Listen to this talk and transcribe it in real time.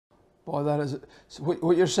Boy, that is, so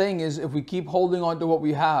what you're saying is if we keep holding on to what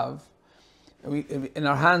we have, and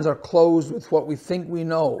our hands are closed with what we think we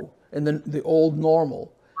know in the old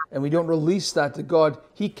normal, and we don't release that to God,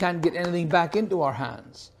 He can't get anything back into our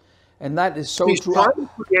hands. And that is so He's true. trying to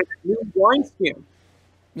create a new wineskin.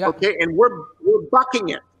 Yeah. Okay, and we're bucking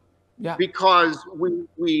it. Yeah. Because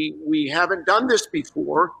we haven't done this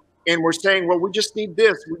before, and we're saying, well, we just need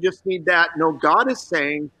this, we just need that. No, God is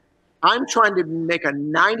saying, I'm trying to make a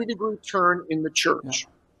 90-degree turn in the church.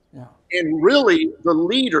 Yeah. And really, the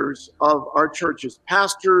leaders of our churches,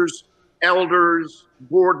 pastors, elders,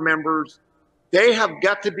 board members, they have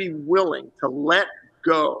got to be willing to let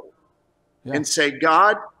go and say,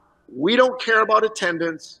 God, we don't care about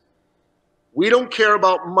attendance. We don't care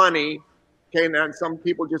about money. Okay, and some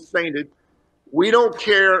people just fainted. We don't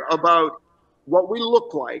care about what we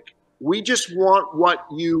look like. We just want what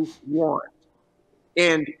you want.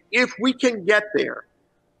 And if we can get there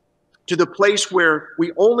to the place where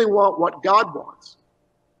we only want what God wants,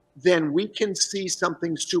 then we can see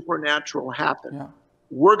something supernatural happen. Yeah.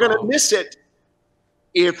 We're going to miss it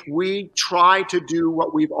if we try to do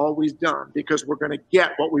what we've always done, because we're going to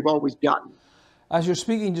get what we've always gotten. As you're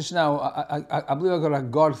speaking just now, I believe I got a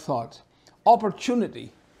God thought.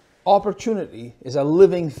 Opportunity is a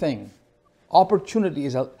living thing. Opportunity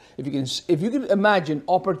is if you can imagine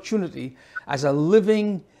opportunity as a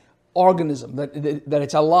living organism, that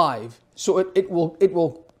it's alive, so it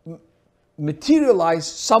will materialize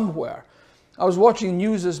somewhere. I was watching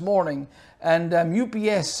news this morning, and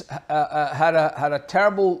UPS had a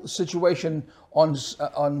terrible situation on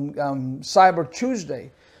Cyber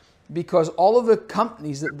Tuesday, because all of the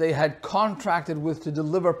companies that they had contracted with to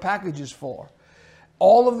deliver packages for,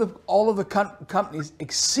 all of the companies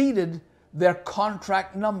exceeded their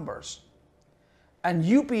contract numbers, and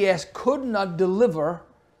UPS could not deliver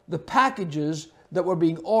the packages that were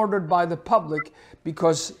being ordered by the public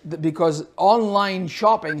because online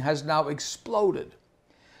shopping has now exploded.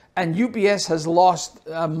 And UPS has lost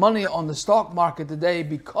money on the stock market today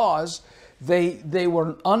because they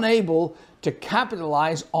were unable to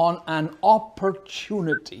capitalize on an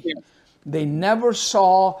opportunity. Yes. They never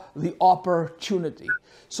saw the opportunity.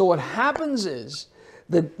 So what happens is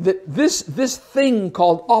that this thing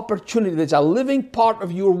called opportunity, that's a living part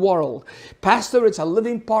of your world. Pastor, it's a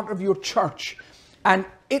living part of your church, and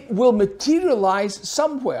it will materialize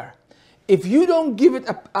somewhere. If you don't give it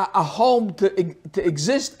a home to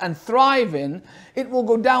exist and thrive in, it will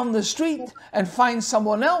go down the street and find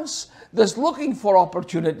someone else that's looking for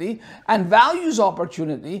opportunity and values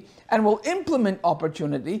opportunity and will implement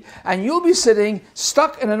opportunity, and you'll be sitting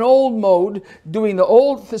stuck in an old mode doing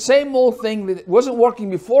the same old thing that wasn't working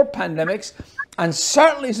before pandemics and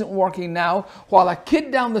certainly isn't working now, while a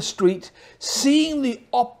kid down the street seeing the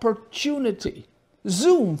opportunity.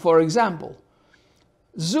 Zoom, for example.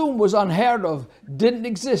 Zoom was unheard of, didn't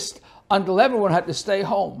exist until everyone had to stay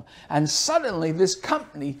home. And suddenly this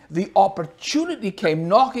company, the opportunity came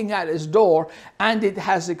knocking at his door, and it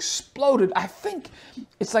has exploded. I think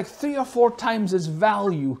it's like 3 or 4 times its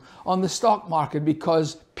value on the stock market,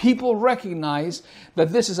 because people recognize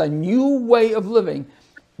that this is a new way of living.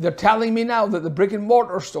 They're telling me now that the brick and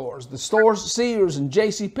mortar stores, the stores, Sears and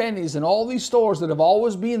JCPenney's and all these stores that have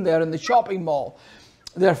always been there in the shopping mall,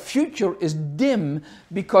 their future is dim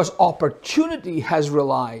because opportunity has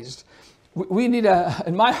realized. We need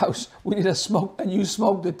in my house, we need a new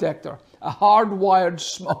smoke detector, a hardwired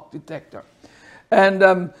smoke detector.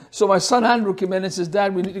 And so my son Andrew came in and says,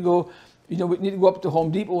 Dad, we need to go up to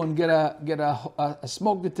Home Depot and get a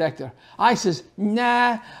smoke detector. I says,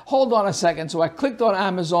 nah, hold on a second. So I clicked on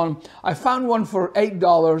Amazon. I found one for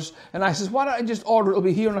 $8, and I says, why don't I just order it? It'll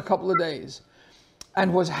be here in a couple of days.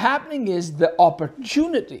 And what's happening is the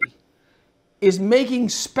opportunity is making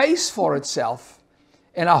space for itself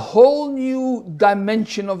in a whole new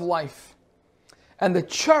dimension of life. And the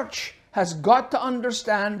church has got to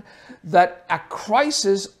understand that a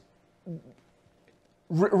crisis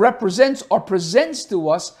represents or presents to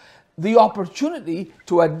us the opportunity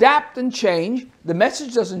to adapt and change. The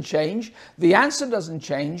message doesn't change, the answer doesn't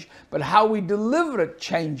change, but how we deliver it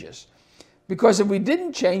changes. Because if we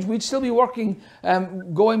didn't change, we'd still be working,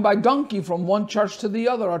 going by donkey from one church to the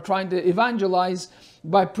other, or trying to evangelize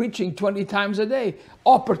by preaching 20 times a day.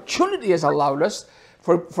 Opportunity has allowed us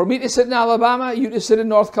for me to sit in Alabama, you to sit in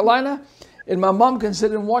North Carolina, and my mom can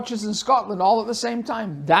sit and watch us in Scotland all at the same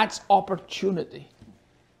time. That's opportunity.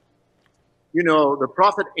 You know, the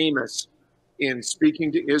prophet Amos, in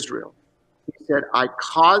speaking to Israel, he said, I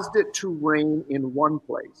caused it to rain in one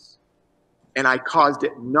place, and I caused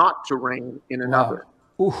it not to rain in another.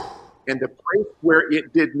 Wow. And the place where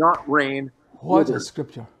it did not rain, what a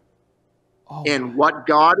scripture. And what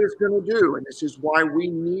God is going to do, and this is why we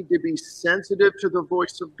need to be sensitive to the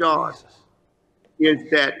voice of God, is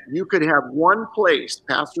that you could have one place,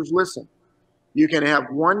 pastors, listen, you can have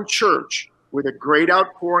one church with a great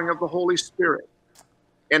outpouring of the Holy Spirit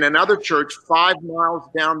and another church 5 miles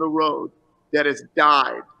down the road that has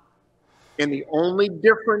died. And the only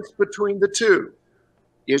difference between the two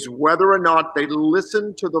is whether or not they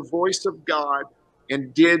listened to the voice of God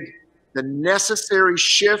and did the necessary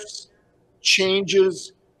shifts,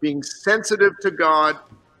 changes, being sensitive to God,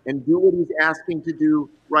 and do what he's asking to do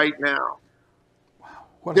right now.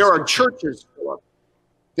 Wow. There are churches, Philip,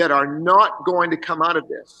 that are not going to come out of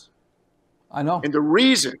this. I know. And the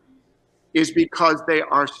reason is because they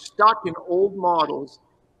are stuck in old models,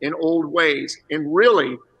 in old ways. And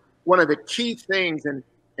really, one of the key things, and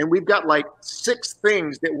we've got like 6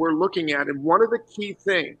 things that we're looking at, and one of the key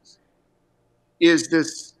things is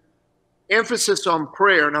this emphasis on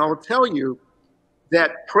prayer. And I will tell you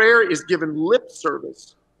that prayer is given lip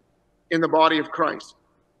service in the body of Christ.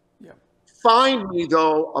 Yeah. Find me,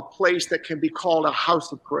 though, a place that can be called a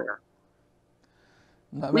house of prayer.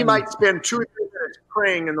 We might spend 2 or 3 minutes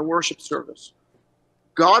praying in the worship service.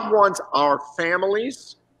 God wants our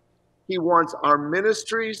families, he wants our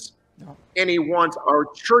ministries, and he wants our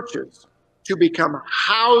churches to become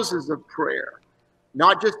houses of prayer.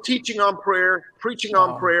 Not just teaching on prayer, preaching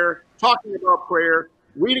on prayer, talking about prayer,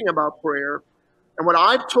 reading about prayer. And what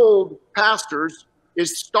I've told pastors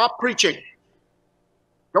is stop preaching.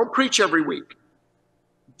 Don't preach every week.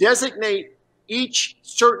 Designate each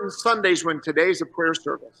certain Sundays when today's a prayer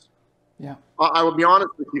service. Yeah. I will be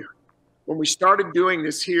honest with you. When we started doing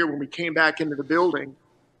this here, when we came back into the building,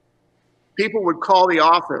 people would call the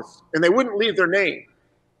office and they wouldn't leave their name,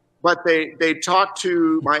 but they'd talk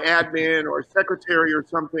to my admin or secretary or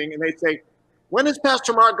something, and they'd say, when is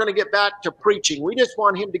Pastor Mark going to get back to preaching? We just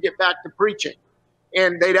want him to get back to preaching.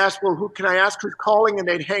 And they'd ask, well, who can I ask who's calling? And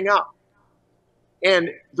they'd hang up. And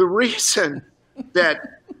the reason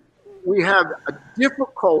that we have a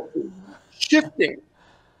difficulty shifting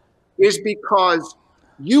is because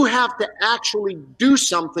you have to actually do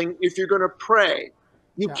something if you're going to pray.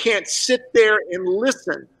 You can't sit there and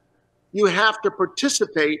listen. You have to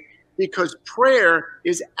participate, because prayer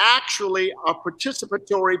is actually a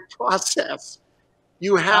participatory process.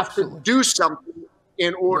 You have to do something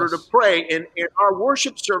in order to pray. And our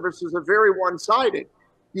worship services are very one-sided.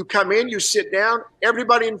 You come in, you sit down,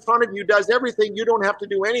 everybody in front of you does everything. You don't have to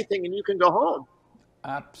do anything, and you can go home.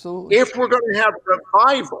 Absolutely. If we're going to have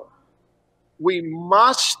revival, we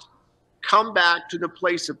must come back to the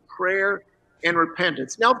place of prayer and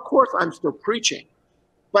repentance. Now, of course, I'm still preaching,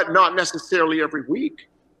 but not necessarily every week.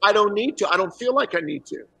 I don't need to. I don't feel like I need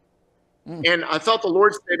to. And I felt the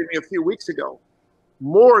Lord say to me a few weeks ago,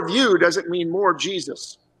 more of you doesn't mean more of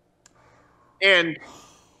Jesus. And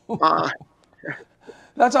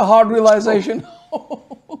that's a hard realization.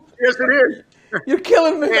 Yes, it is. You're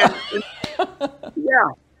killing me. Yeah.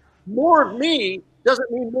 More of me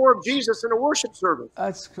doesn't mean more of Jesus in a worship service.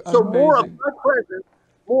 That's so amazing. More of my presence,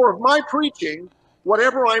 more of my preaching,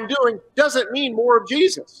 whatever I'm doing, doesn't mean more of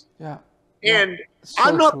Jesus. Yeah. And so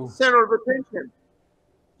I'm not true. the center of attention.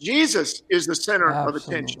 Jesus is the center of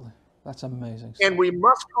attention. That's amazing. And we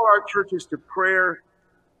must call our churches to prayer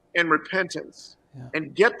and repentance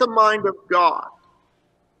and get the mind of God.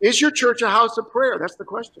 Is your church a house of prayer? That's the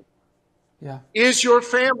question. Yeah. Is your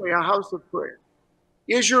family a house of prayer?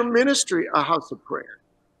 Is your ministry a house of prayer?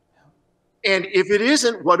 And if it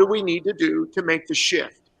isn't, what do we need to do to make the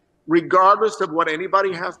shift? Regardless of what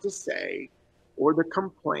anybody has to say, or the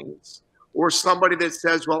complaints, or somebody that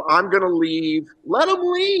says, well, I'm going to leave. Let them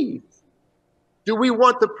leave. Do we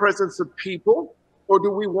want the presence of people, or do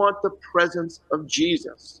we want the presence of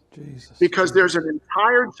Jesus? Because there's an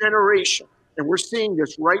entire generation, and we're seeing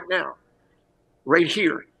this right now, right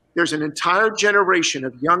here. There's an entire generation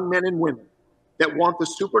of young men and women that want the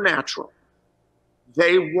supernatural.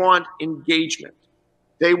 They want engagement.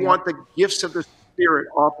 They want the gifts of the Spirit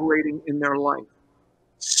operating in their life.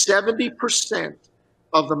 70%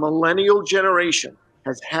 of the millennial generation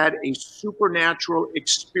has had a supernatural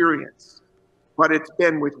experience, but it's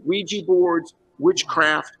been with Ouija boards,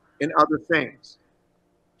 witchcraft, and other things.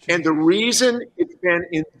 And the reason it's been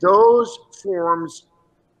in those forms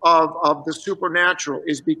of the supernatural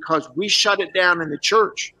is because we shut it down in the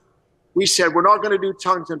church. We said, we're not going to do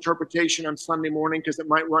tongues interpretation on Sunday morning because it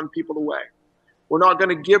might run people away. We're not going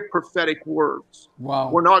to give prophetic words. Wow.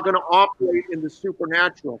 We're not going to operate in the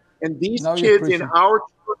supernatural. And these kids in our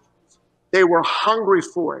churches, they were hungry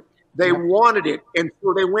for it. They wanted it. And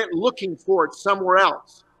so they went looking for it somewhere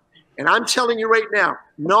else. And I'm telling you right now,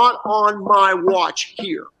 not on my watch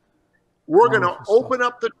here. We're going to open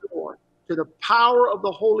up the door to the power of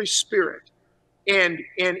the Holy Spirit. And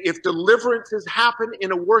if deliverances happen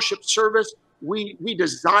in a worship service, we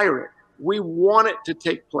desire it. We want it to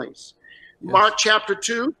take place. Yes. Mark chapter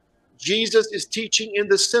 2, Jesus is teaching in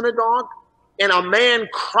the synagogue, and a man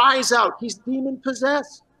cries out. He's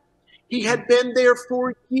demon-possessed. He had been there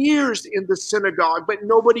for years in the synagogue, but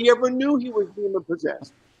nobody ever knew he was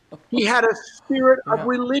demon-possessed. He had a spirit of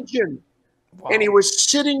religion. Wow. And he was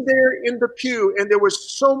sitting there in the pew, and there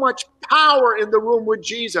was so much power in the room with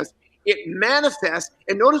Jesus. It manifests.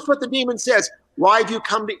 And notice what the demon says. Why have you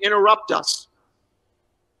come to interrupt us?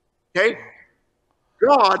 Okay?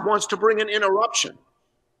 God wants to bring an interruption.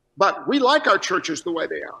 But we like our churches the way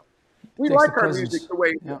they are. We like our music the way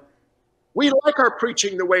it is. We like our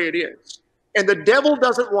preaching the way it is. And the devil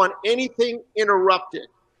doesn't want anything interrupted.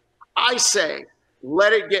 I say,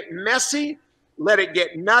 let it get messy, let it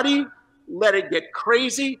get nutty, let it get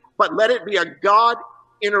crazy, but let it be a God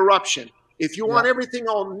interruption. If you want everything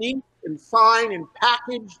all neat and fine and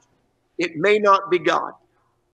packaged, it may not be God.